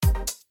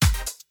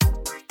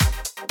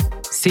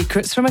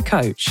Secrets from a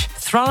Coach.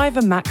 Thrive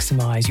and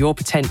maximise your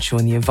potential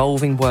in the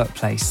evolving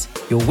workplace.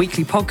 Your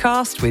weekly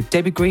podcast with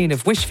Debbie Green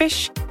of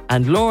Wishfish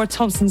and Laura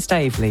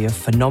Thompson-Stavely of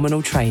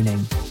Phenomenal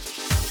Training.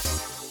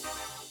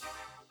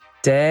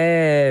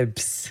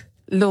 Debs.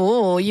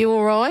 Law, you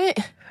all right?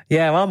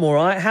 Yeah, I'm all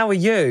right. How are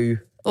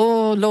you?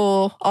 Oh,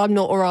 Law, I'm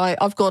not all right.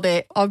 I've got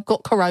it. I've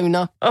got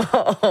corona.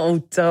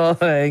 Oh,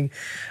 darling.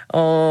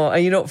 Oh, are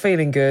you not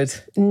feeling good?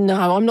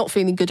 No, I'm not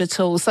feeling good at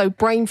all. So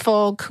brain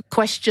fog,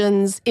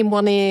 questions in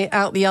one ear,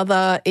 out the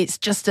other. It's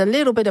just a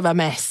little bit of a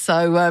mess.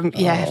 So,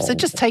 so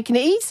just taking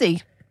it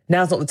easy.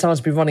 Now's not the time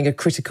to be running a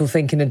critical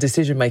thinking and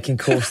decision-making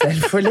course then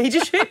for a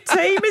leadership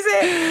team, is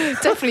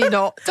it? Definitely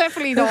not.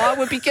 Definitely not. I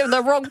would be given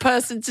the wrong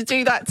person to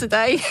do that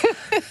today.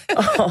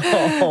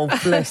 Oh,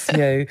 bless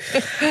you.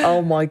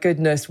 Oh, my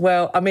goodness.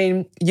 Well, I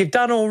mean, you've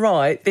done all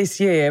right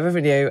this year,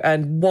 haven't you?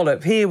 And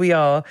wallop, here we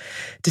are,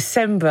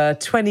 December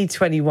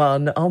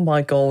 2021. Oh,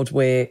 my God,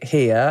 we're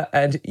here.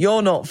 And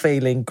you're not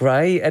feeling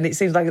great. And it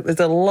seems like there's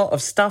a lot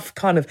of stuff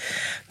kind of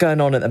going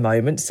on at the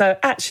moment. So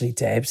actually,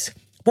 Debs,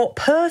 what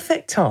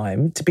perfect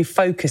time to be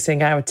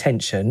focusing our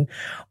attention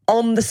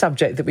on the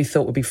subject that we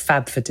thought would be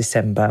fab for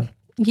December.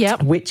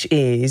 Yep. Which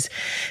is,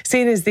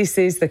 seeing as this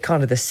is the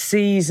kind of the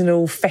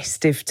seasonal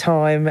festive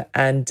time,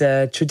 and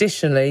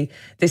traditionally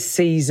this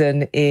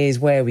season is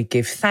where we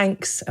give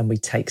thanks and we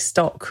take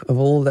stock of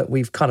all that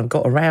we've kind of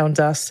got around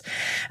us.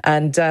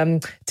 And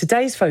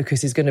today's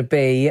focus is going to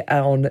be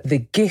on the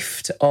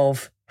gift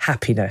of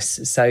happiness.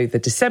 So the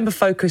December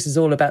focus is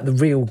all about the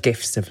real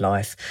gifts of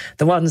life,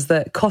 the ones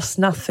that cost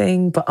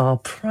nothing but are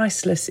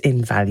priceless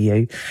in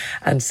value.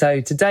 And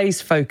so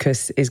today's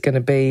focus is going to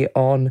be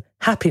on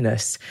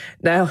happiness.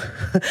 Now,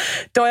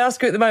 do I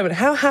ask you at the moment,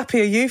 how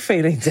happy are you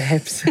feeling,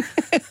 Debs?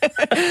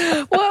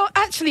 Well,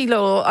 actually,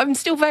 Law, I'm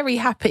still very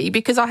happy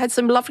because I had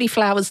some lovely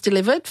flowers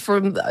delivered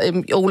from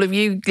all of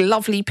you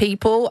lovely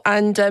people,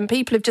 and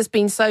people have just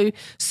been so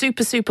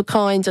super, super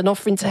kind and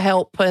offering to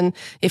help. And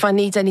if I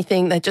need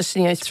anything, they just,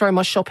 throw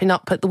my shopping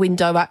up at the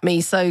window at me,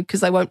 so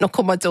because they won't knock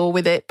on my door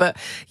with it. But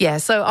yeah,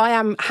 so I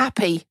am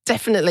happy,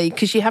 definitely,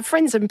 because you have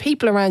friends and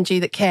people around you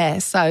that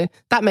care. So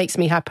that makes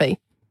me happy.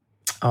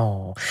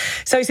 Oh,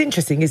 so it's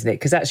interesting, isn't it?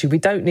 Because actually we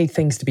don't need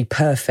things to be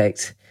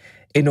perfect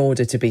in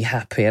order to be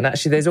happy. And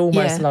actually there's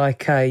almost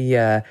like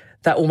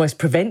that almost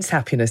prevents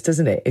happiness,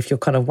 doesn't it? If you're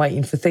kind of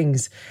waiting for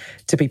things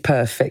to be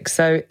perfect.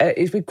 So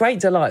it's with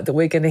great delight that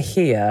we're going to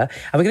hear,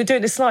 and we're going to do it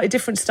in a slightly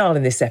different style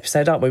in this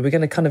episode, aren't we? We're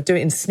going to kind of do it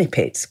in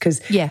snippets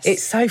because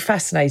it's so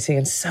fascinating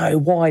and so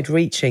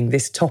wide-reaching,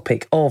 this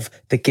topic of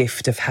the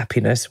gift of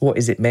happiness. What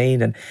does it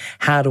mean, and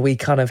how do we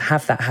kind of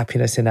have that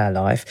happiness in our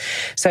life?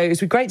 So it's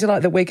with great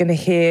delight that we're going to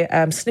hear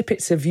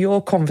snippets of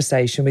your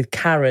conversation with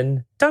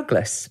Karen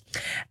Douglas.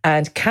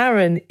 And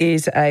Karen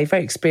is a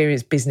very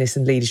experienced business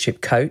and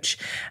leadership coach,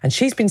 and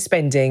she's been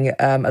spending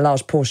a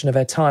large portion of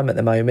her time at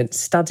the moment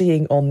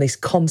studying on this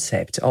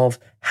concept of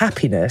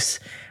happiness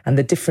and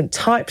the different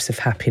types of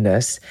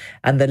happiness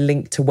and the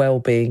link to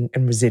well-being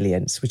and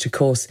resilience, which of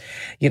course,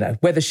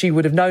 whether she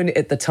would have known it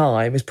at the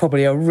time is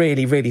probably a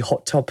really, really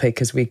hot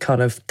topic as we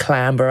kind of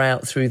clamber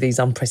out through these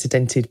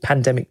unprecedented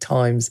pandemic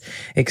times,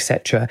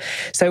 etc.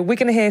 So we're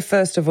going to hear,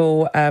 first of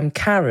all,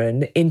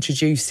 Karen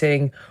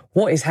introducing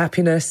what is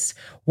happiness,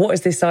 what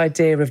is this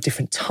idea of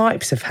different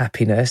types of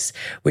happiness,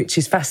 which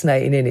is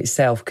fascinating in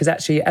itself, because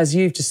actually, as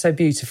you've just so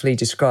beautifully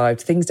described,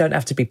 things don't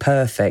have to be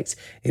perfect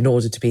in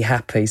order to be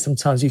happy.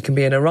 Sometimes you can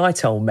be in a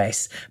right old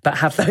mess, but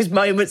have those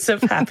moments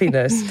of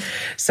happiness.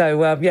 So,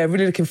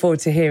 really looking forward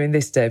to hearing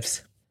this,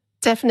 Debs.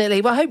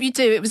 Definitely. Well, I hope you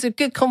do. It was a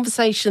good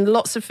conversation,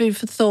 lots of food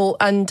for thought,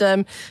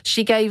 and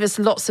she gave us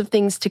lots of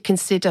things to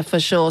consider for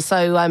sure.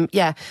 So,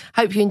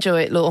 hope you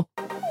enjoy it, Law.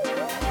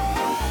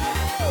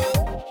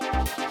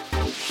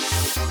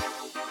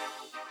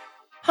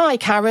 Hi,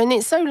 Karen.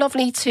 It's so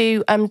lovely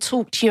to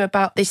talk to you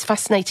about this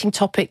fascinating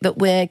topic that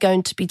we're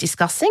going to be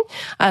discussing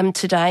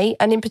today,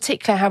 and in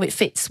particular how it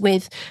fits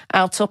with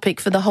our topic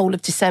for the whole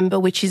of December,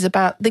 which is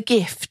about the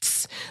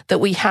gifts that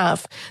we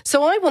have.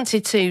 So I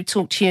wanted to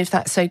talk to you, if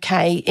that's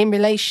okay, in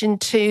relation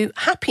to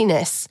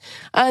happiness.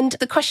 And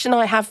the question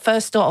I have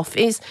first off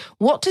is,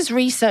 what does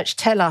research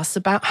tell us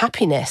about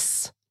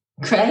happiness?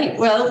 Great.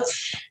 Well,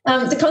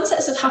 the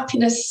concepts of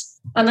happiness,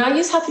 and I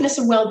use happiness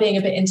and well-being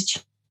a bit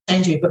interchangeably,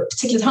 but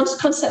particularly the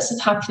concepts of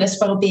happiness,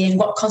 well-being,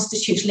 what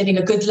constitutes living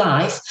a good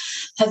life,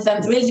 have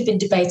really been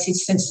debated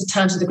since the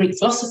times of the Greek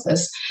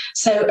philosophers.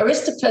 So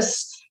Aristotle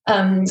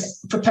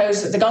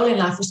proposed that the goal in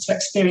life was to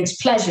experience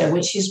pleasure,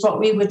 which is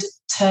what we would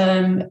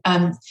term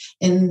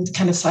in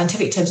kind of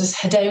scientific terms as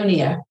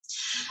hedonia.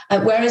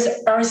 Whereas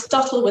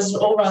Aristotle was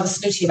all rather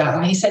snooty about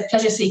that. He said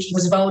pleasure-seeking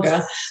was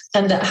vulgar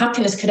and that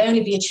happiness could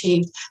only be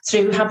achieved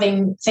through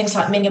having things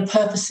like meaning and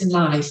purpose in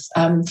life,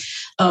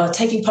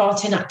 taking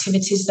part in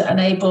activities that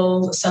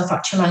enable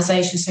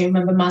self-actualization. So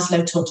remember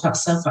Maslow talked about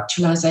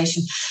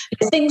self-actualization.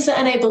 Things that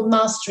enabled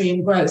mastery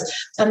and growth.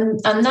 And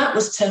that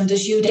was termed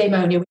as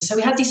eudaimonia. So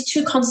we had these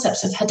two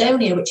concepts of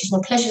hedonia, which is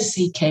more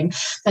pleasure-seeking,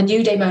 and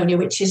eudaimonia,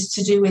 which is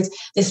to do with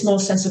this more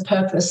sense of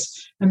purpose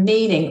and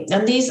meaning.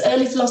 And these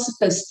early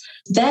philosophers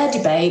Their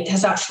debate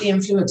has actually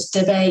influenced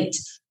debate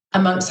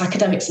amongst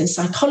academics in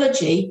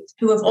psychology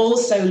who have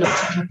also looked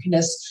at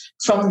happiness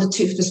from the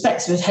two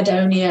perspectives of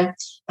hedonia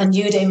and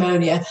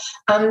eudaimonia.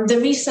 And the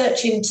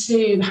research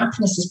into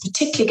happiness has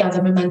particularly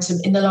gathered momentum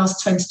in the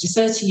last 20 to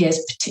 30 years,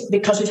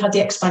 because we've had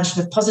the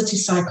expansion of positive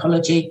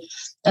psychology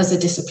as a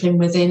discipline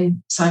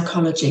within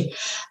psychology.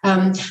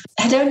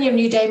 Hedonia and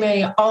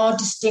eudaimonia are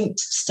distinct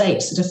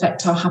states that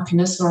affect our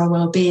happiness or our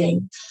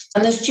well-being.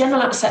 And there's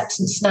general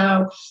acceptance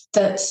now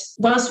that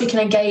whilst we can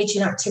engage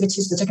in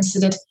activities that are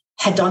considered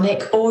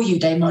hedonic or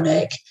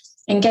eudaimonic,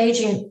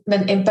 engaging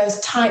in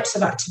both types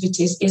of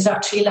activities is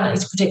actually likely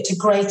to predict a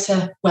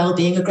greater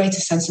well-being, a greater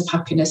sense of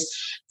happiness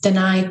than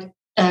either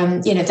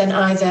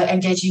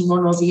engaging in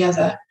one or the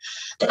other.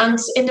 And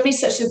in the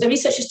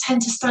researchers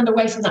tend to stand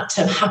away from that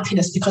term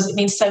happiness because it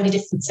means so many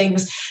different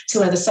things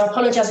to others. So I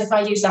apologise if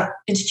I use that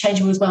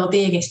interchangeable with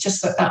well-being. It's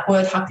just that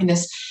word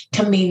happiness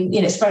can mean,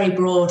 it's very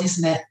broad,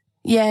 isn't it?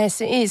 Yes,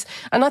 it is.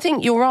 And I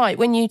think you're right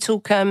when you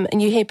talk and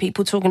you hear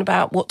people talking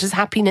about what does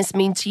happiness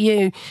mean to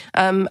you.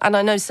 And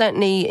I know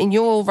certainly in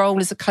your role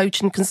as a coach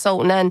and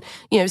consultant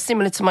and,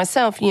 similar to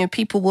myself,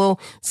 people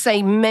will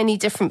say many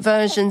different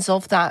versions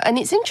of that. And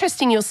it's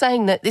interesting you're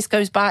saying that this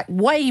goes back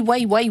way,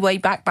 way, way, way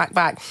back.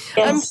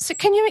 Yes. So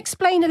can you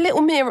explain a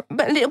little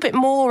bit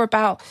more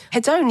about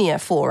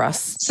hedonia for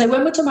us? So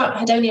when we're talking about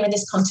hedonia in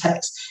this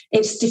context,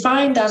 it's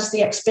defined as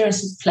the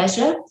experience of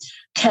pleasure,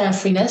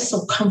 carefreeness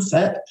or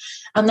comfort,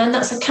 and then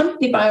that's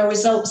accompanied by or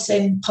results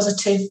in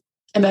positive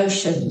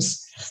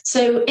emotions.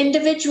 So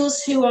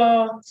individuals who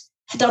are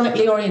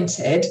hedonically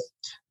oriented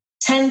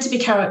tend to be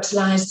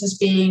characterized as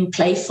being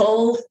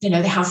playful, they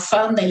have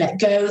fun, they let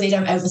go, they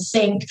don't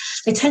overthink,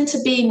 they tend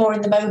to be more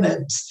in the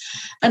moment.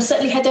 And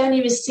certainly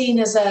hedonia is seen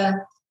as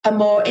a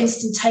more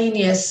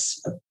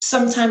instantaneous,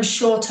 sometimes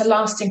shorter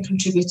lasting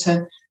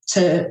contributor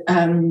to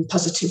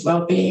positive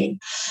well-being.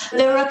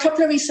 There are a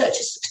couple of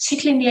researchers,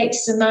 particularly in the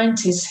 80s and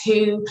 90s,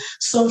 who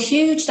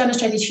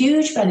demonstrated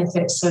huge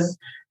benefits of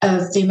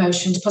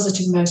the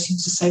positive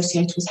emotions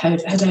associated with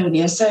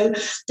hedonia. So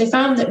they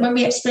found that when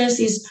we experience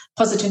these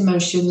positive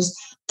emotions,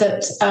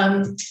 that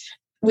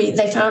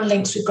they found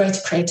links with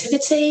greater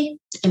creativity,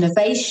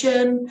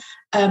 innovation,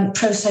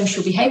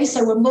 pro-social behaviour.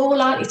 So we're more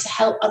likely to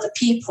help other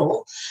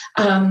people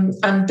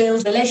and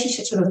build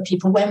relationships with other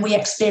people when we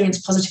experience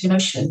positive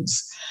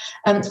emotions.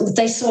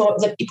 They saw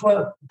that people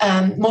were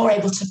more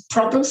able to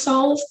problem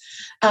solve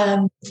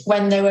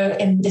when they were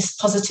in this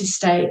positive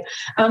state.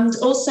 And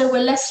also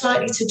we're less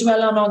likely to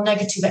dwell on our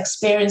negative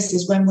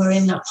experiences when we're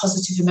in that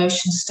positive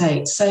emotion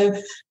state. So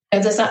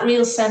there's that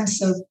real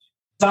sense of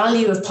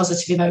value of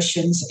positive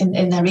emotions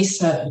in their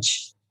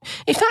research.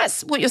 If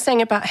that's what you're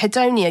saying about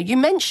hedonia, you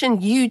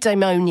mentioned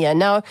eudaimonia.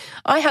 Now,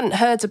 I hadn't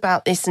heard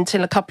about this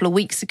until a couple of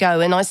weeks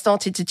ago, and I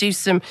started to do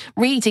some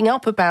reading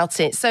up about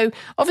it. So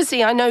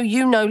obviously, I know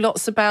you know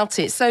lots about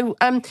it. So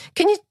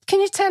can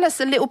you tell us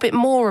a little bit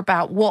more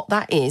about what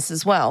that is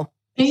as well?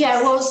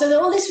 Yeah, well,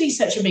 so all this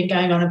research has been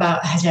going on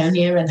about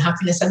hedonia and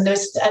happiness, and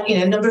there's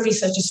a number of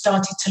researchers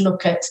started to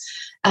look at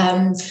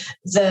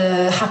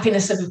the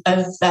happiness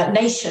of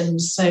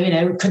nations.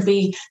 So, could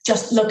we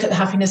just look at the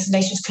happiness of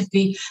nations? Could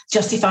we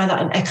justify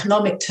that in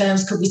economic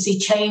terms? Could we see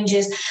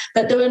changes?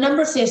 But there were a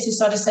number of theorists who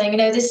started saying,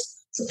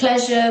 the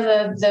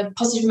pleasure, the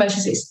positive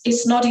emotions,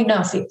 it's not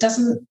enough. It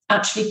doesn't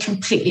actually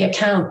completely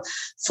account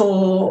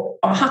for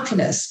our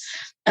happiness.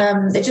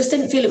 They just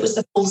didn't feel it was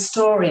the full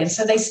story. And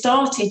so they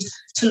started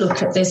to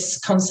look at this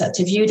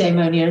concept of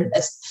eudaimonia.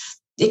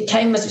 It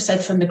came, as we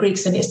said, from the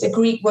Greeks, and it's the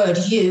Greek word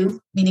eu,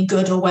 meaning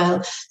good or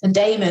well, and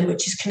daimon,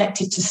 which is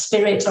connected to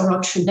spirit or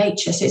our true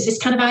nature. So it's this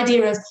kind of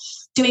idea of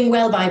doing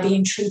well by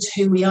being true to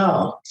who we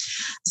are.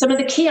 Some of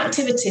the key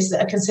activities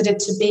that are considered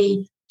to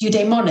be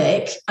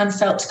eudaimonic and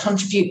felt to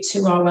contribute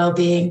to our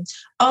well-being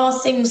are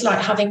things like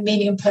having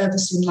meaning and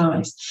purpose in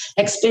life,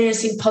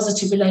 experiencing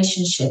positive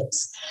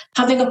relationships,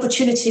 having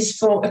opportunities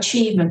for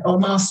achievement or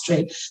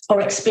mastery, or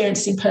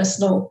experiencing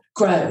personal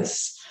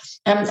growth.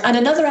 And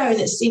another area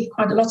that's seen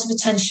quite a lot of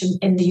attention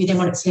in the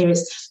eudaimonic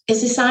theories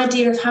is this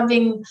idea of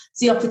having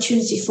the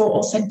opportunity for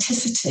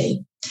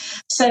authenticity.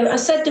 So I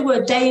said the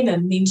word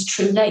daimon means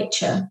true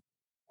nature.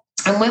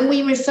 And when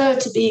we refer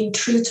to being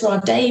true to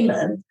our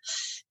daimon,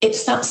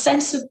 it's that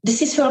sense of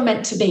this is who I'm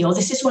meant to be, or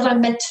this is what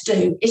I'm meant to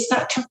do. It's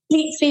that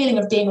complete feeling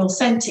of being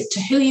authentic to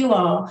who you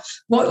are,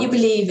 what you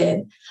believe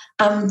in,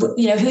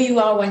 who you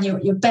are when you're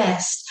at your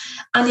best.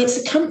 And it's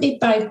accompanied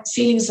by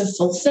feelings of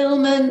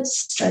fulfillment,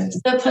 strength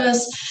of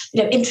purpose,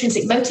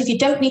 intrinsic motive. You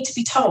don't need to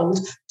be told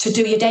to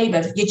do your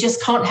daimon. You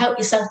just can't help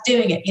yourself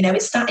doing it.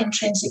 It's that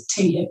intrinsic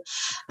to you.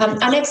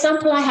 An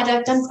example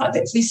I've done quite a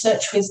bit of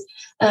research with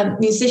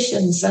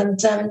musicians, and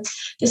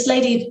this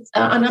lady,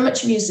 an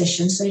amateur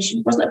musician, so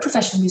she wasn't a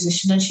professional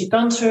musician, and she'd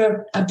gone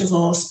through a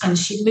divorce, and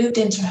she'd moved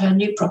into her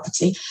new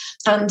property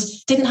and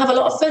didn't have a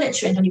lot of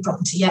furniture in her new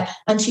property yet.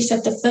 And she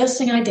said, the first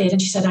thing I did,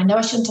 and she said, I know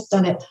I shouldn't have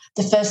done it,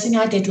 the first thing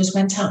I did was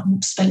went out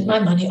and spent my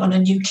money on a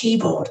new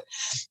keyboard,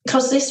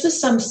 because this was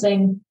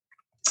something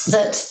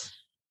that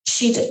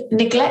she'd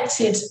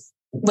neglected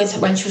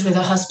when she was with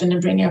her husband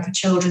and bringing up her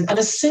children. And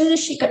as soon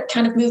as she got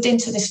kind of moved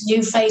into this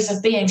new phase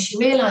of being, she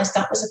realised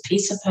that was a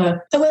piece of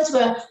her. The words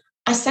were,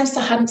 I sensed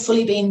I hadn't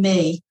fully been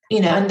me,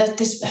 and that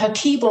her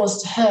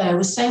keyboards to her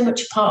was so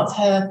much a part of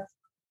her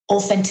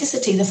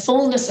authenticity, the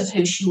fullness of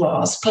who she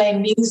was,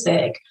 playing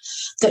music,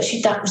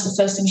 that was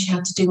the first thing she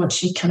had to do once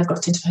she kind of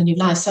got into her new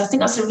life. So I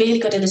think that's a really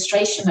good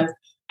illustration of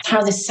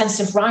how this sense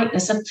of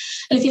rightness, and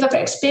if you've ever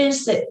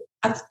experienced it,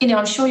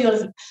 I'm sure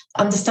you'll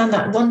understand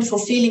that wonderful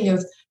feeling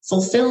of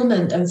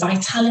fulfillment and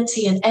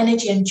vitality and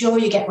energy and joy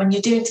you get when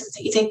you're doing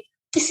something. You think,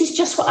 this is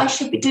just what I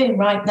should be doing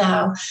right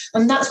now.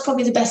 And that's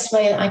probably the best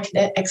way that I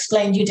can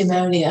explain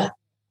eudaimonia.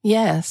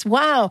 Yes.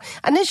 Wow.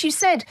 And as you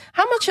said,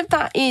 how much of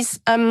that is,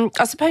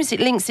 I suppose it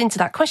links into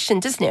that question,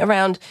 doesn't it?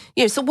 Around,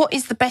 so what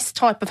is the best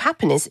type of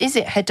happiness? Is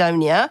it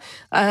hedonia,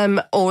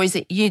 or is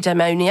it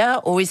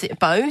eudaimonia, or is it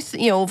both,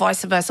 or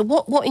vice versa?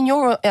 What in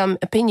your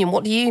opinion,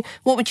 what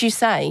would you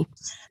say?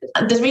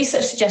 The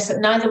research suggests that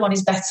neither one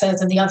is better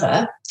than the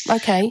other.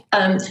 Okay.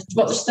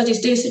 What the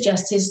studies do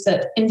suggest is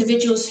that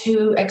individuals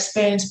who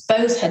experience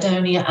both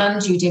hedonia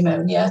and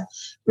eudaimonia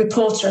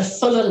report a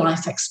fuller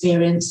life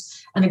experience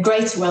and a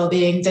greater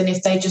well-being than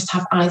if they just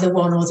have either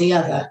one or the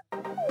other.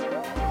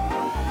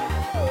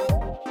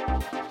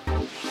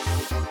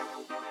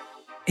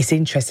 It's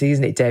interesting,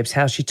 isn't it, Debs,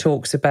 how she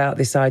talks about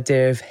this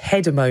idea of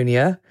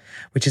hedomonia,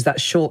 which is that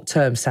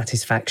short-term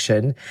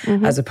satisfaction,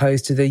 as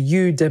opposed to the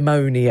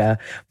eudaimonia,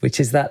 which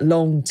is that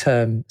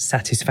long-term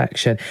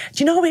satisfaction.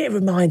 Do you know what it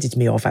reminded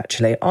me of,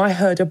 actually? I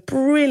heard a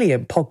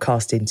brilliant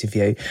podcast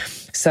interview.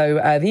 So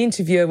the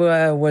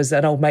interviewer was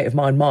an old mate of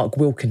mine, Mark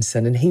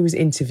Wilkinson, and he was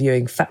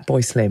interviewing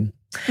Fatboy Slim.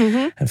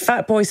 And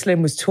Fatboy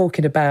Slim was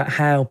talking about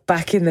how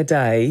back in the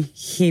day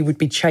he would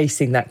be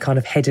chasing that kind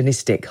of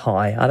hedonistic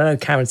high. I don't know,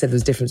 Karen said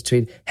there's a difference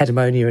between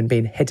hedomonia and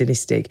being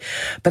hedonistic.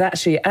 But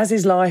actually, as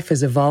his life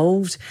has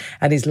evolved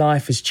and his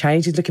life has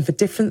changed, he's looking for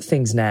different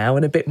things now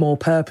and a bit more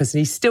purpose. And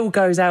he still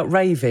goes out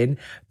raving,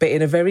 but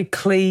in a very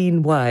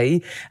clean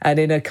way and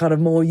in a kind of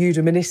more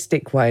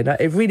eudaimonistic way. And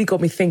it really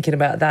got me thinking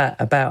about that,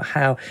 about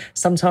how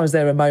sometimes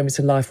there are moments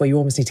in life where you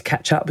almost need to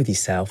catch up with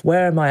yourself.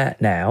 Where am I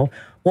at now?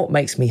 What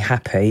makes me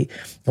happy?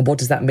 And what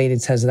does that mean in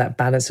terms of that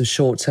balance of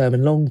short term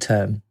and long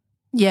term?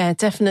 Yeah,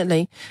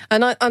 definitely.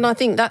 And I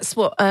think that's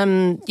what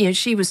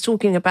she was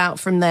talking about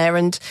from there,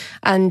 and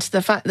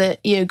the fact that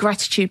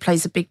gratitude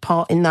plays a big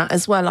part in that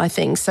as well, I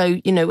think.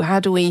 So, how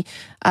do we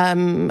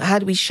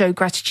show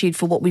gratitude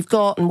for what we've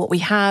got and what we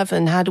have,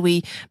 and how do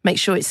we make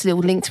sure it's still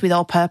linked with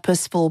our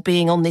purpose for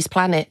being on this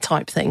planet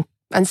type thing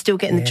and still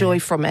getting the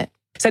joy from it?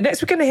 So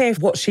next we're going to hear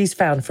what she's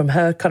found from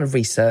her kind of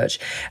research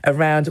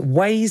around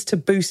ways to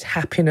boost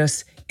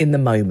happiness in the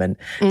moment.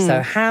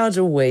 So how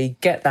do we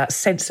get that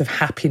sense of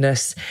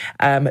happiness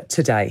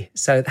today?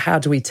 So how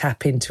do we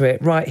tap into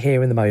it right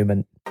here in the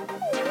moment?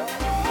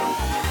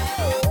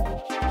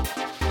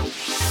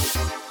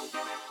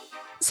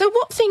 So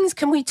what things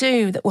can we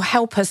do that will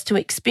help us to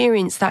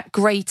experience that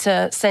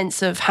greater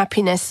sense of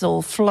happiness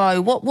or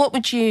flow? What would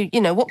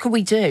what could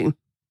we do?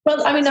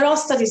 Well, I mean, there are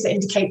studies that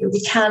indicate that we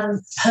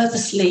can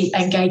purposely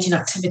engage in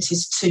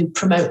activities to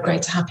promote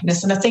greater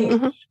happiness. And I think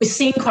we've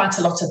seen quite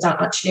a lot of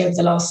that actually over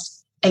the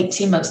last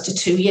 18 months to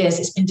 2 years.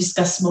 It's been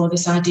discussed more,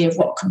 this idea of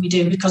what can we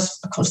do, because,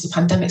 of course, the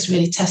pandemic's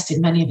really tested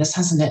many of us,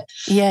 hasn't it?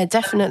 Yeah,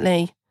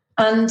 definitely.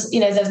 And,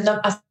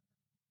 I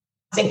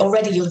think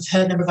already you'll have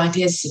heard a number of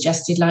ideas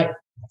suggested, like,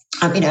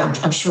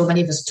 I'm sure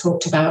many of us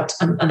talked about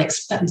and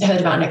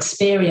heard about and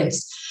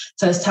experienced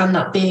firsthand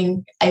that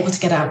being able to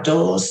get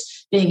outdoors,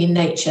 being in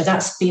nature,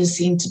 that's been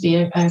seen to be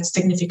a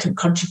significant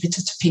contributor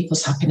to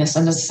people's happiness.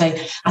 And as I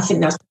say, I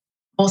think that's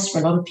for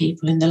a lot of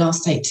people in the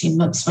last 18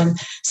 months when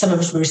some of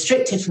us were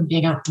restricted from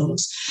being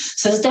outdoors.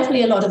 So there's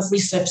definitely a lot of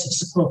research that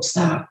supports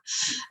that.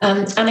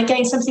 And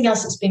again, something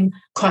else that's been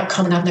quite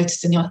common I've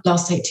noticed in the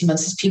last 18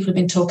 months is people have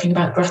been talking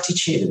about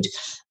gratitude,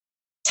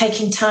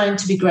 taking time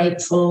to be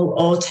grateful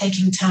or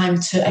taking time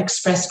to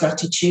express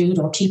gratitude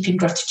or keeping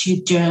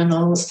gratitude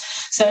journals.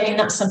 So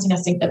that's something I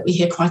think that we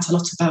hear quite a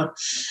lot about.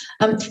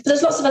 But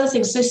there's lots of other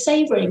things. So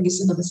savouring is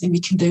another thing we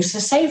can do. So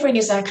savouring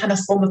is a kind of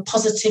form of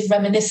positive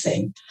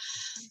reminiscing.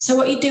 So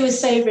what you do with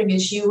savouring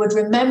is you would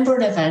remember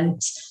an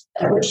event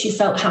at which you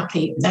felt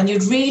happy, and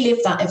you'd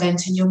relive that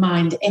event in your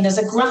mind in as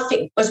a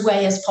graphic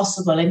way as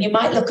possible. And you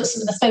might look at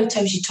some of the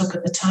photos you took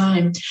at the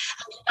time.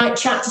 You might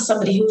chat to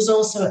somebody who was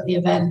also at the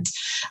event,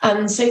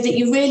 and so that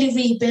you really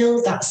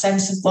rebuild that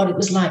sense of what it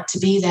was like to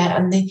be there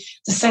and the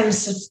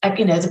sense of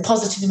the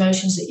positive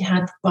emotions that you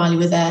had while you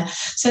were there.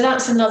 So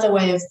that's another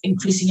way of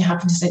increasing your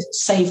happiness.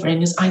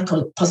 Savouring, as I call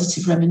it,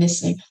 positive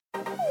reminiscing.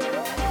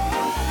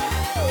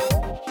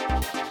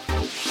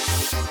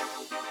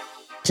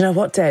 Do you know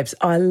what, Debs?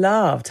 I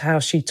loved how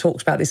she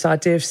talked about this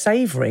idea of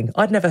savouring.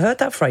 I'd never heard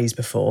that phrase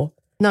before.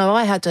 No,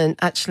 I hadn't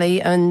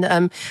actually,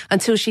 and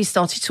until she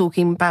started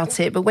talking about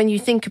it. But when you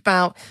think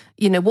about,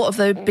 you know, what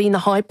have been the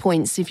high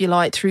points, if you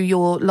like, through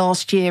your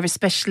last year,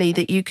 especially,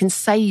 that you can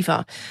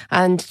savour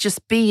and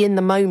just be in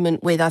the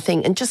moment with, I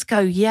think, and just go,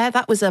 yeah,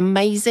 that was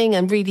amazing,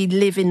 and really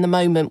live in the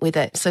moment with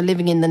it. So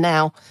living in the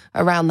now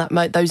around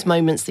that those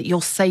moments that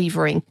you're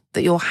savouring,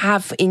 that you'll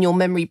have in your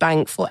memory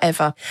bank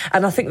forever.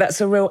 And I think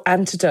that's a real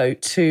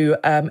antidote to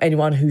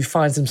anyone who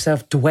finds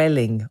themselves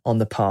dwelling on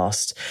the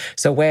past.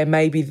 So where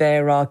maybe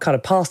there are kind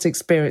of past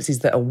experiences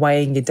that are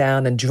weighing you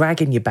down and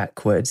dragging you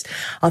backwards,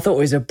 I thought it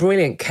was a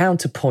brilliant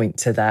counterpoint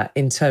to that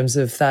in terms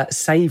of that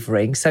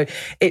savouring. So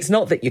it's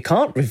not that you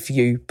can't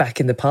review back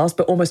in the past,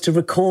 but almost to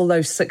recall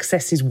those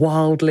successes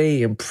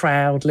wildly and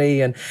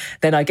proudly. And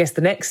then I guess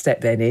the next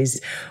step then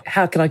is,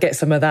 how can I get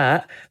some of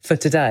that for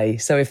today?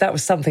 So if that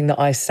was something that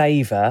I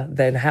savour,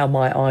 then how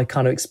might I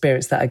kind of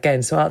experience that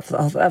again? So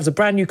that was a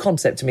brand new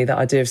concept to me, that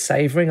idea of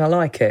savouring. I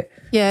like it.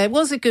 Yeah, it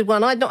was a good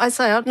one.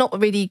 I've not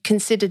really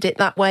considered it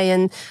that way,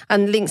 and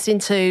links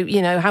into,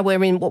 you know, how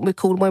we're in what we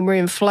call when we're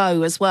in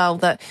flow as well,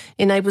 that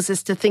enables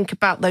us to think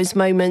about those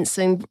moments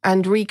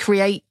and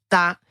recreate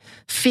that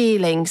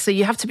feeling. So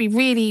you have to be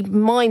really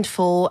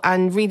mindful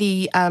and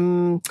really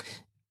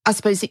I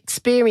suppose,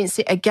 experience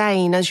it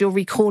again as you're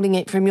recalling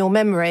it from your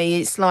memory.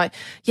 It's like,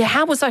 yeah,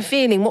 how was I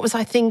feeling? What was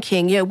I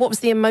thinking? You know, what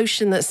was the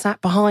emotion that sat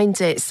behind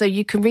it? So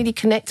you can really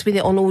connect with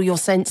it on all your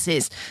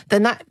senses.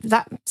 Then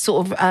that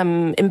sort of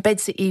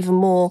embeds it even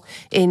more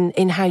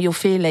in how you're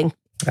feeling.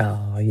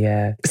 Oh,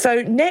 yeah.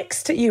 So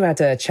next you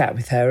had a chat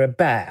with her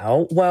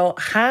about, well,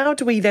 how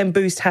do we then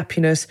boost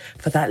happiness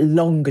for that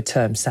longer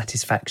term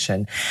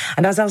satisfaction?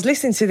 And as I was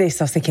listening to this,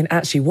 I was thinking,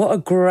 actually, what a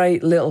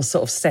great little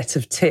sort of set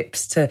of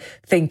tips to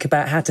think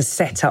about how to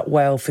set up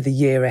well for the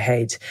year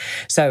ahead.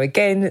 So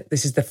again,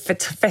 this is the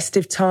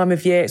festive time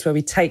of year. It's where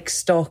we take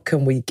stock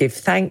and we give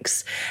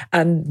thanks.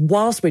 And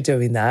whilst we're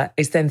doing that,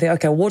 it's then think,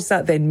 okay, what does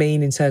that then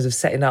mean in terms of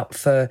setting up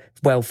for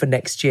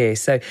next year?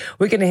 So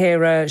we're going to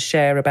hear her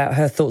share about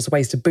her thoughts and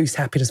ways to boost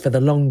happiness for the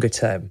longer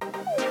term.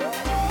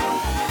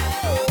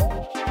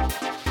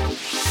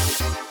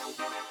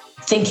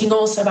 Thinking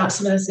also about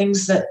some of the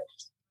things that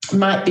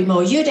might be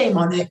more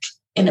eudaimonic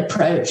in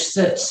approach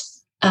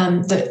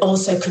that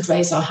also could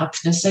raise our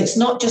happiness. So it's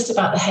not just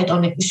about the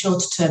hedonic, the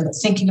shorter term, but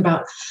thinking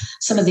about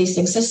some of these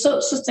things. So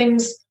sorts of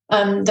things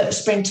that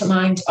spring to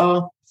mind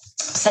are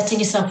setting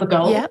yourself a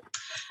goal. Yeah.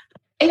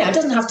 You know, it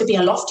doesn't have to be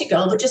a lofty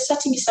goal, but just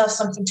setting yourself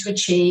something to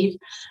achieve.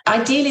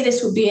 Ideally,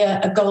 this would be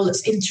a goal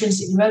that's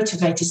intrinsically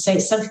motivated. So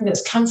it's something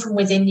that's come from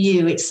within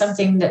you. It's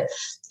something that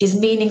is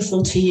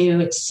meaningful to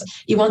you.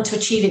 You want to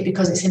achieve it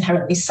because it's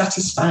inherently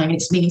satisfying and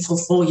it's meaningful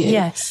for you,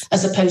 yes,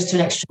 as opposed to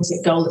an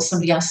extrinsic goal that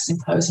somebody else is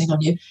imposing on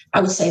you.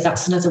 I would say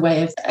that's another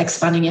way of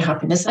expanding your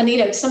happiness. And, you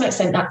know, to some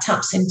extent, that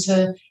taps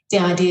into the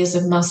ideas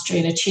of mastery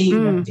and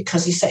achievement,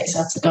 because you set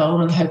yourself a goal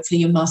and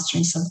hopefully you're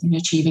mastering something,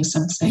 achieving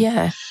something.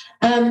 Yeah.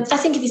 I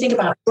think if you think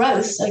about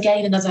growth,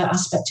 again, another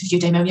aspect of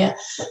eudaimonia,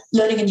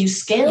 learning a new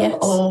skill, yes,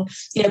 or,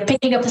 you know,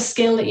 picking up a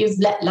skill that you've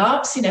let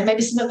lapse. You know,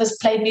 maybe some of us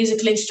played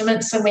musical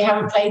instruments and we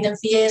haven't played them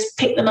for years,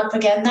 pick them up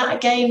again. That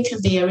again can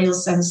be a real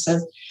sense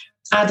of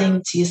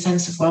adding to your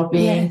sense of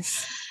well-being.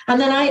 Yes. And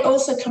then I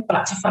also come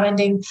back to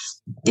finding,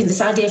 in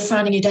this idea of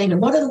finding eudaimonia,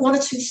 what are the one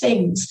or two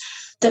things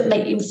that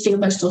make you feel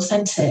most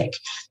authentic?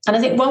 And I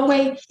think one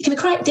way, it can be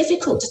quite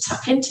difficult to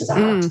tap into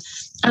that.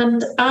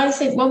 And I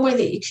think one way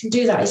that you can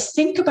do that is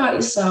think about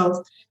yourself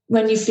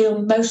when you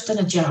feel most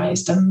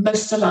energized and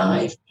most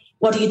alive.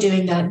 What are you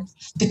doing then?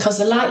 Because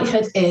the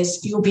likelihood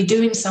is you'll be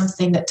doing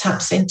something that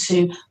taps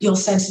into your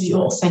sense of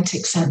your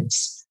authentic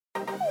sense.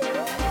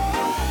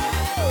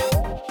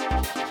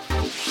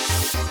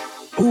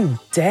 Ooh,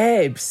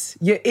 Debs,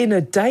 your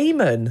inner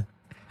daemon.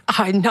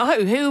 I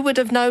know. Who would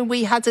have known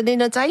we had an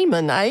inner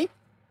daemon, eh?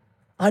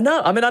 I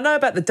know. I mean, I know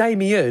about the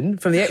Damien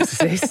from The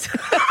Exorcist.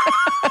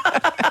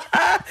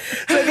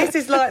 So this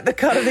is like the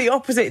kind of the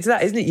opposite to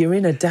that, isn't it? Your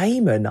inner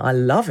daemon. I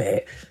love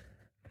it.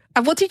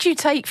 And what did you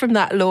take from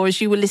that, Laura, as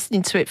you were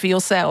listening to it for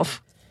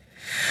yourself?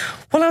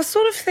 Well, I was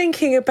sort of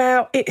thinking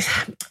about it.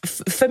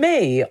 For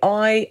me,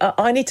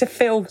 I need to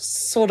feel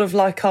sort of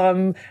like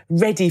I'm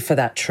ready for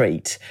that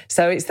treat.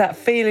 So it's that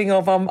feeling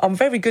of I'm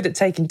very good at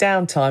taking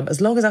downtime as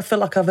long as I feel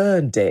like I've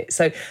earned it.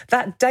 So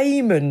that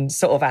daemon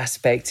sort of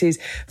aspect is,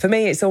 for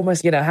me, it's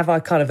almost, you know, have I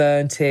kind of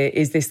earned it?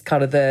 Is this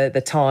kind of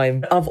the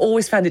time? I've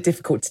always found it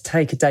difficult to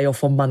take a day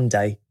off on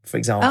Monday, for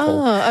example.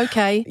 Oh,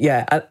 okay.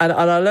 Yeah, and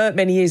I learnt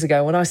many years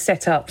ago when I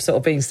set up sort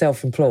of being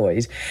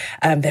self-employed,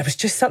 there was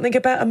just something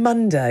about a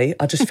Monday,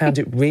 I just found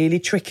it really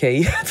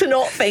tricky to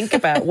not think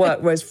about work,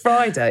 whereas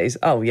Fridays,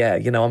 oh yeah,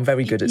 you know, I'm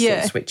very good at sort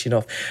of switching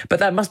off. But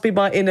that must be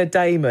my inner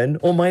daemon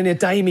or my inner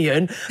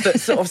Damien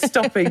that's sort of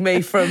stopping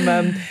me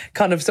from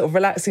kind of sort of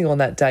relaxing on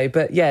that day.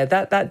 But yeah,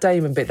 that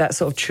daemon bit, that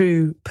sort of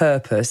true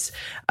purpose,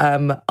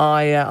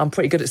 I'm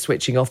pretty good at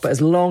switching off, but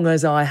as long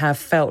as I have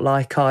felt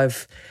like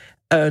I've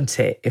earned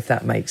it, if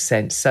that makes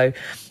sense. So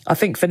I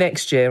think for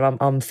next year,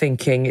 I'm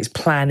thinking it's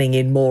planning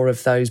in more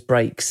of those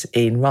breaks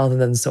in rather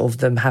than sort of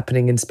them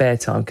happening in spare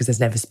time, because there's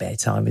never spare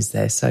time, is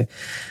there? So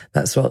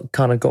that's what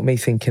kind of got me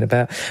thinking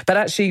about. But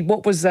actually,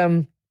 what was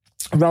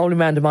rolling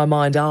around in my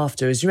mind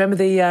after is, you remember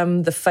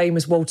the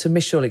famous Walter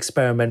Mischel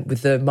experiment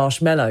with the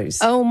marshmallows?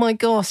 Oh my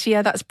gosh,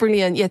 yeah, that's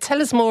brilliant. Yeah,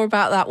 tell us more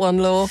about that one,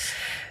 Law.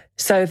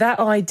 So that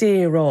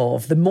idea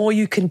of the more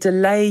you can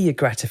delay your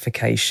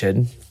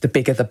gratification, the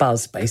bigger the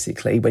buzz,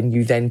 basically, when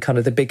you then kind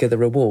of the bigger the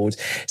reward.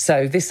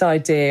 So this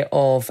idea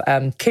of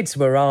kids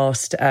were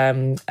asked,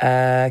 could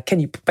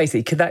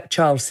that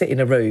child sit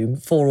in a room,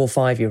 4 or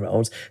 5 year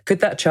olds, could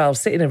that child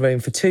sit in a room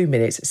for 2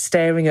 minutes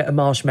staring at a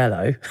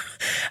marshmallow?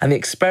 And the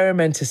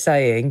experimenter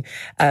saying,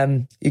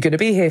 you're going to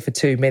be here for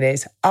 2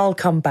 minutes, I'll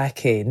come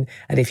back in,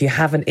 and if you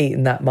haven't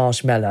eaten that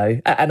marshmallow,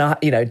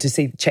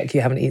 check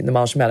you haven't eaten the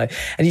marshmallow,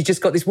 and you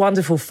just got this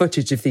wonderful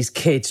footage of these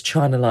kids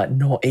trying to like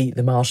not eat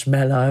the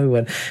marshmallow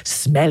and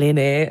smelling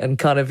it and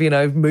kind of,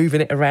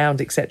 moving it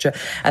around, etc.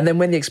 And then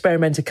when the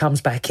experimenter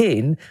comes back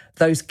in,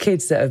 those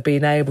kids that have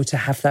been able to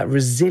have that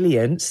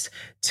resilience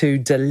to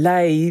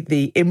delay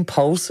the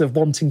impulse of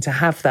wanting to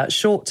have that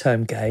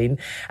short-term gain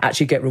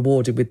actually get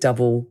rewarded with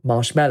double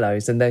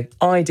marshmallows. And the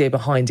idea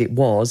behind it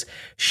was,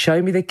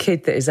 show me the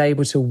kid that is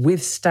able to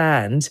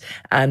withstand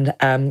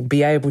and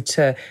be able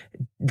to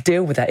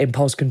deal with that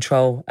impulse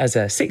control as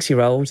a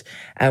 6-year-old,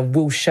 and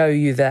we'll show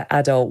you the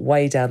adult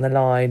way down the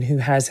line who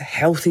has a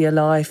healthier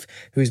life,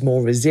 who's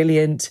more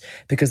resilient,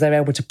 because they're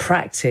able to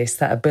practice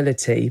that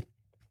ability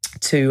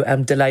to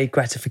delay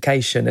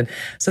gratification. And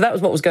so that was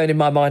what was going in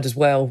my mind as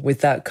well with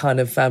that kind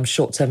of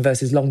short-term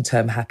versus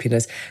long-term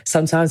happiness.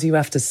 Sometimes you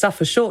have to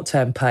suffer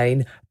short-term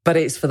pain, but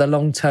it's for the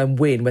long-term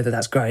win, whether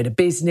that's growing a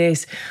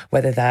business,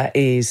 whether that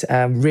is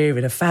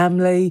rearing a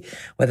family,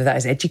 whether that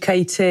is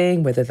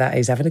educating, whether that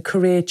is having a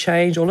career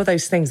change, all of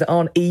those things that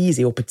aren't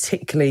easy or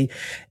particularly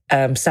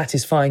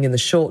satisfying in the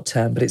short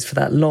term, but it's for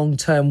that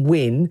long-term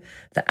win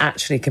that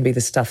actually can be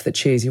the stuff that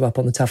cheers you up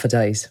on the tougher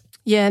days.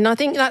 Yeah, and I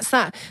think that's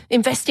that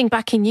investing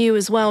back in you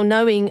as well,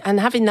 knowing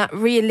and having that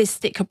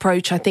realistic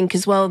approach, I think,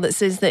 as well, that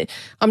says that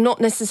I'm not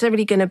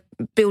necessarily going to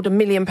build £1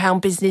 million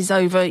business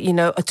over,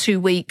 2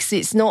 weeks.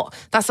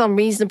 That's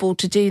unreasonable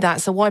to do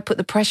that. So why put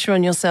the pressure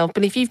on yourself?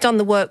 But if you've done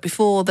the work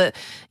before that,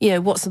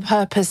 what's the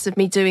purpose of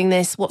me doing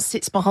this? What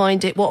sits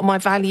behind it? What are my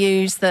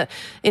values that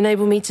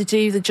enable me to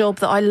do the job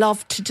that I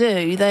love to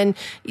do? Then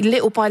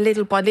little by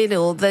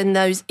little, then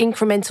those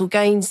incremental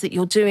gains that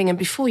you're doing. And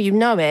before you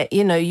know it,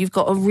 you've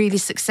got a really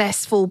successful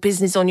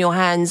business on your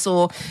hands,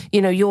 or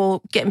you're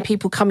getting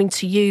people coming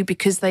to you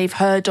because they've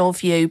heard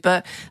of you.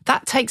 But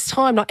that takes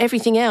time, like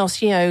everything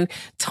else.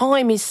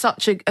 Time is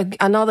such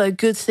another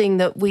good thing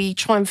that we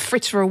try and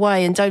fritter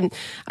away and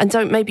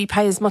don't maybe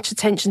pay as much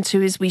attention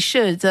to as we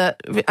should.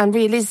 And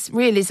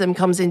realism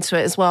comes into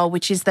it as well,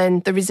 which is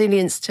then the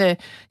resilience to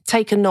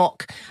take a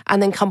knock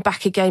and then come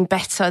back again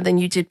better than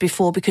you did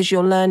before because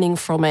you're learning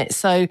from it.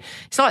 So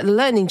it's like the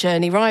learning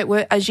journey, right?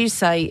 Where, as you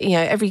say,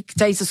 every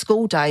day's a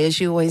school day,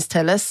 as you always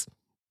tell us.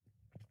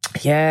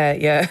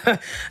 Yeah.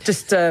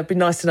 Just be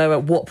nice to know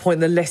at what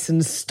point the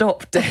lessons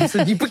stop, Des,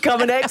 and you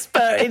become an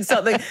expert in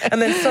something, and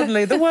then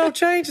suddenly the world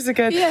changes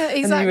again. Yeah,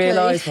 exactly. And you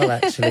realise, well,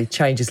 actually,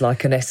 change is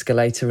like an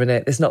escalator, isn't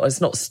it? It's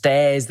not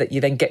stairs that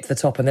you then get to the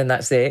top and then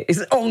that's it.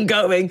 It's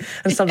ongoing,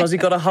 and sometimes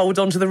you've got to hold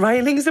on to the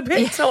railings a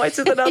bit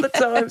tighter than other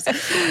times.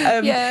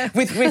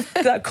 With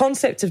that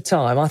concept of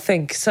time, I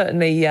think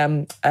certainly,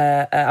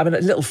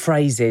 little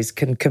phrases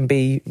can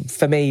be,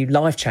 for me,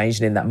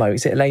 life-changing in that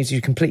moment. It allows you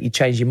to completely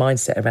change your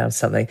mindset around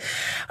something.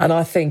 And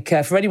I think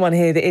for anyone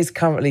here that is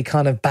currently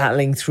kind of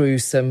battling through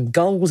some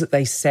goals that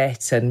they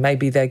set and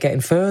maybe they're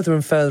getting further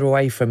and further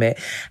away from it,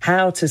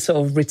 how to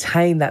sort of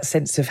retain that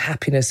sense of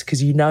happiness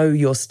because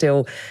you're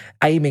still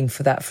aiming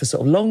for that for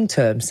sort of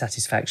long-term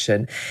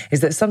satisfaction, is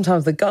that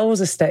sometimes the goals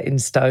are set in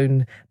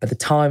stone, but the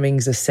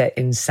timings are set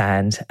in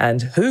sand.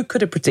 And who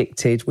could have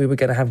predicted we were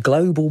going to have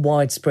global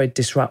widespread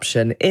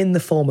disruption in the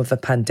form of a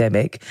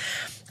pandemic?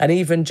 And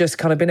even just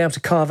kind of being able to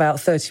carve out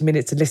 30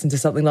 minutes to listen to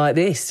something like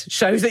this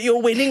shows that you're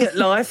winning at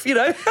life,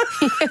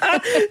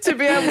 to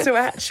be able to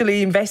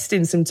actually invest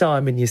in some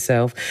time in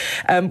yourself.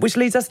 Which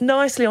leads us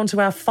nicely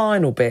onto our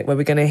final bit, where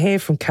we're going to hear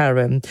from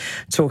Karen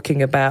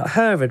talking about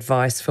her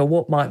advice for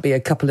what might be a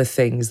couple of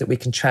things that we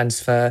can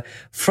transfer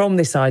from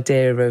this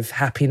idea of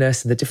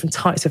happiness and the different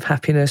types of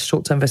happiness,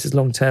 short-term versus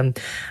long-term,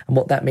 and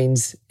what that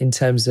means in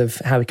terms of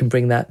how we can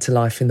bring that to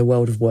life in the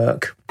world of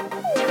work.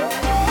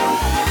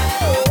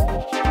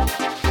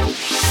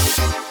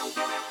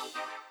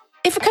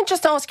 If I can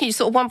just ask you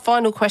sort of one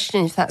final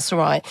question, if that's all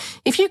right.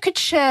 If you could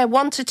share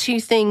 1 to 2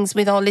 things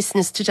with our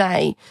listeners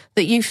today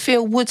that you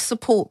feel would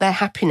support their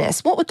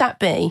happiness, what would that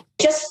be?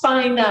 Just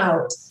find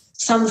out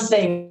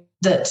something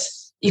that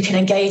you can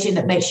engage in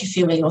that makes you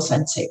feel really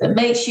authentic, that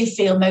makes you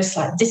feel most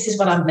like this is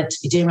what I'm meant to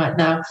be doing right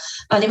now.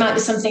 And it might be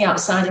something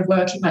outside of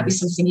work, it might be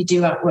something you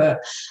do at work.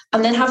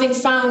 And then having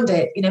found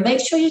it, make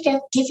sure you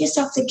give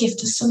yourself the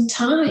gift of some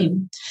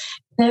time.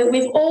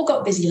 We've all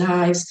got busy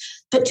lives,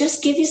 but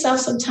just give yourself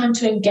some time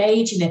to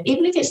engage in it,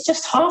 even if it's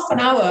just half an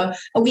hour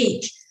a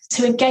week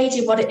to engage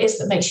in what it is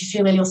that makes you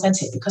feel really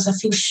authentic, because I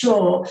feel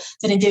sure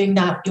that in doing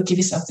that, you'll give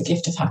yourself the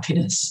gift of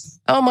happiness.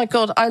 Oh my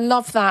God, I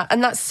love that.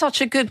 And that's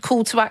such a good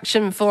call to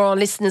action for our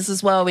listeners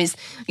as well, is,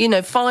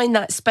 find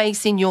that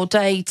space in your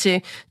day to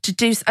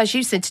do, as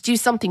you said, to do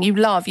something you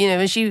love.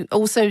 As you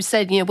also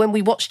said, when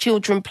we watch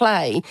children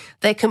play,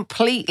 they're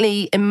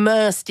completely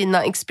immersed in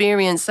that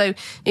experience. So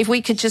if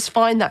we could just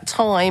find that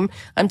time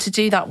to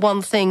do that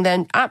one thing,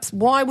 then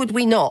why would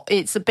we not?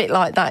 It's a bit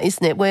like that,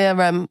 isn't it?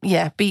 We're,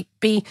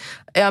 be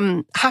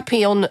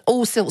happy on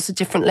all sorts of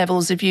different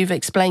levels, as you've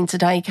explained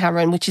today,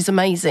 Karen, which is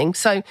amazing.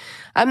 So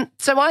I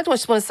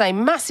just want to say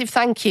massive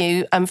thank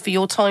you for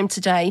your time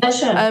today.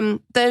 Pleasure.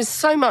 There's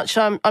so much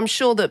I'm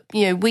sure that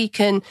we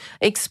can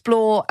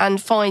explore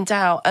and find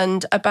out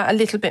and about a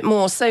little bit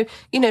more. So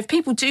if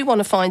people do want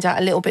to find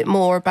out a little bit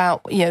more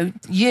about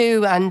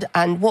you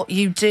and what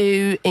you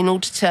do in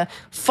order to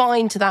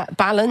find that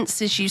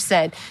balance, as you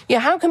said,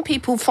 how can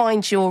people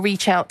find you or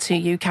reach out to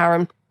you,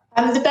 Karen?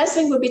 The best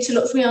thing would be to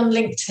look for me on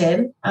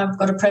LinkedIn. I've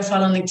got a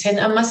profile on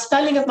LinkedIn, and my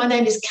spelling of my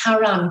name is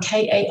Karan,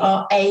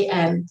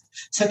 Karan.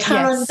 So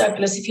Karen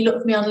Douglas, if you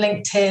look for me on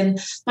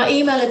LinkedIn, my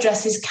email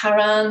address is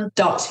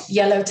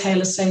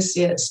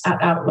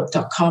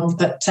karan.yellowtailassociates@outlook.com.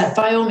 But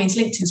by all means,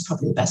 LinkedIn's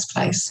probably the best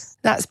place.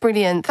 That's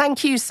brilliant.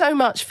 Thank you so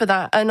much for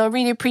that. And I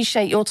really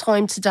appreciate your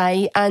time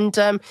today. And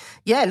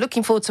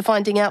looking forward to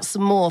finding out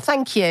some more.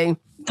 Thank you.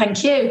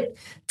 Thank you.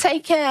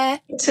 Take care.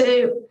 You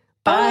too.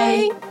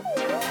 Bye.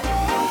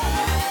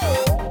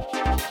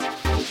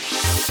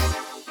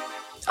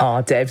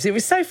 Oh, Debs, it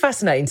was so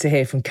fascinating to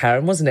hear from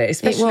Karen, wasn't it?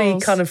 Especially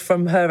kind of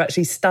from her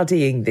actually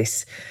studying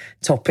this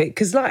topic,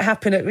 because like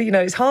happiness,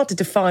 it's hard to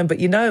define, but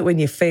you know it when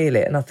you feel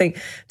it. And I think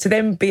to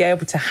then be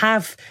able to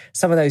have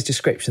some of those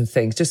description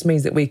things just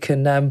means that we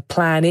can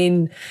plan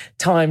in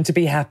time to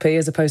be happy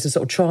as opposed to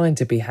sort of trying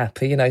to be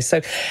happy,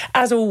 So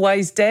as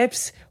always,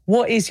 Debs,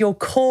 what is your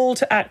call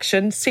to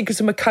action? Secrets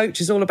from a Coach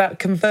is all about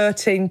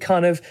converting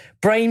kind of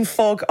brain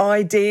fog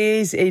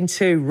ideas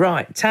into,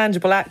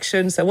 tangible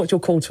action. So what's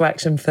your call to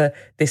action for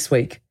this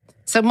week?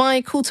 So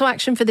my call to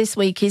action for this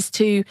week is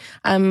to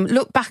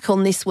look back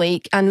on this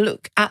week and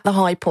look at the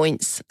high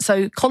points.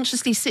 So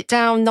consciously sit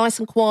down, nice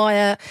and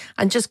quiet,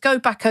 and just go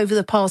back over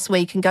the past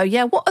week and go,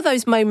 what are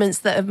those moments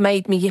that have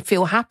made me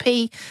feel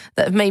happy,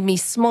 that have made me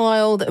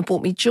smile, that have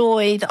brought me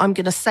joy, that I'm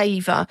going to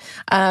savour,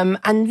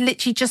 and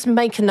literally just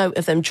make a note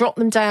of them, drop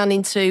them down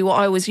into what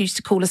I always used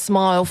to call a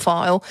smile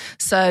file.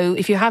 So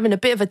if you're having a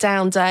bit of a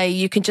down day,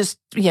 you can just,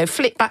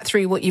 flick back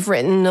through what you've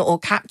written or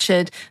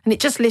captured, and it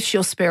just lifts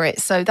your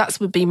spirits. So that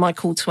would be my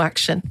call to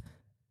action.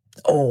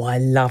 Oh, I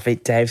love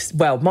it, Dev.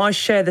 Well, my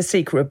share the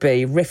secret would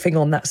be riffing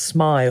on that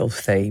smile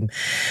theme.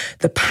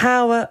 The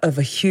power of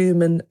a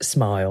human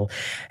smile.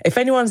 If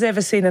anyone's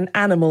ever seen an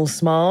animal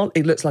smile,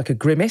 it looks like a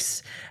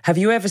grimace. Have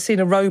you ever seen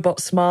a robot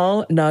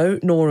smile? No,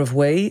 nor have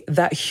we.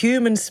 That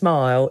human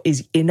smile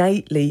is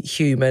innately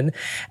human,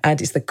 and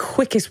it's the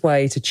quickest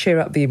way to cheer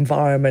up the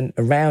environment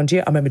around you.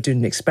 I remember doing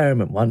an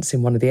experiment once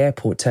in one of the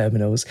airport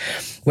terminals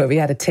where we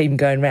had a team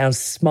going around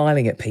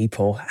smiling at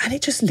people, and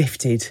it just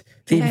lifted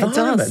the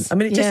environment. I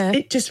mean,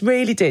 it just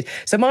really did.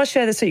 So my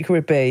share the secret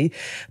would be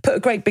put a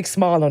great big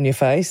smile on your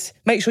face.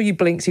 Make sure you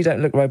blink so you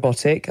don't look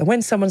robotic. And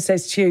when someone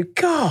says to you,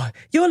 God,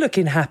 you're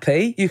looking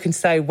happy, you can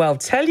say, well,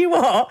 tell you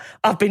what,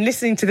 I've been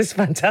listening to this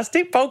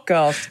fantastic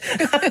podcast.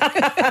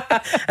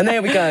 And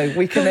there we go.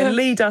 We can then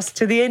lead us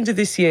to the end of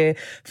this year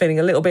feeling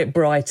a little bit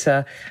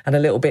brighter and a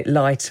little bit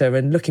lighter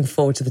and looking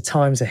forward to the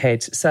times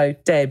ahead. So,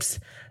 Debs,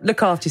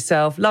 look after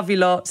yourself. Love you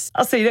lots.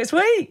 I'll see you next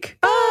week.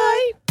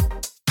 Bye.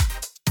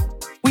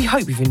 We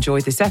hope you've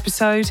enjoyed this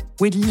episode.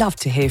 We'd love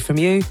to hear from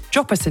you.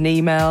 Drop us an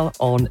email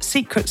on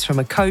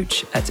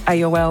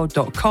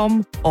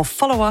secretsfromacoach@aol.com or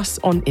follow us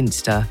on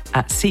Insta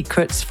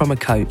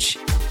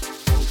 @secretsfromacoach.